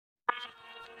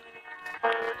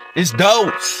It's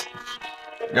dose.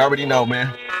 You already know,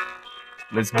 man.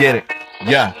 Let's get it.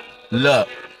 Yeah, look.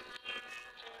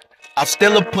 I'm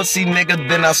still a pussy nigga,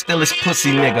 then I'm still his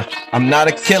pussy nigga. I'm not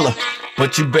a killer,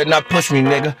 but you better not push me,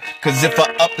 nigga. Cause if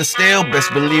I up the scale,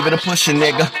 best believe it'll push a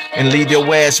nigga and leave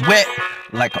your ass wet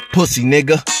like a pussy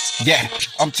nigga. Yeah,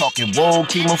 I'm talking whoa,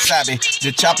 Kimosabi.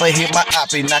 The chopper hit my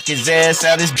oppie, knock his ass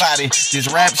out his body. This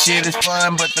rap shit is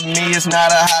fun, but to me it's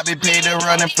not a hobby. Pay to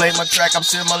run and play my track, I'm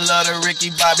similar to Ricky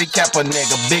Bobby Kappa,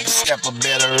 nigga. Big stepper,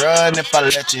 better run if I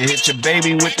let you hit your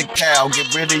baby with the cow.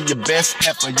 Get rid of your best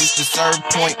heifer. Used to serve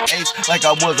 .8 like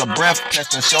I was a breath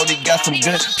tester. Shorty got some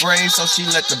good brains, so she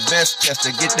let the best tester.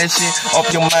 Get that shit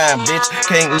off your mind, bitch.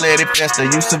 Can't let it fester.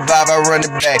 You survive, I run it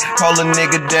back. Call a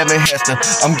nigga Devin Hester.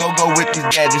 I'm go with these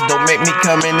gadgets. Don't make me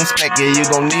come and inspect it. You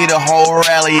gon' need a whole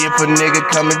rally if a nigga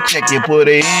come and check it. Put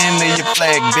it into your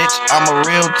flag, bitch. I'm a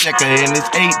real checker. And it's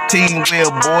 18 wheel,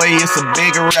 boy, it's a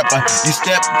bigger rapper. You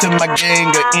step to my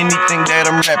gang or anything that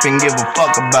I'm rapping. Give a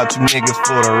fuck about you niggas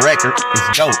for the record.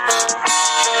 It's dope.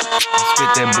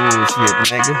 Spit that bullshit,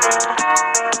 nigga.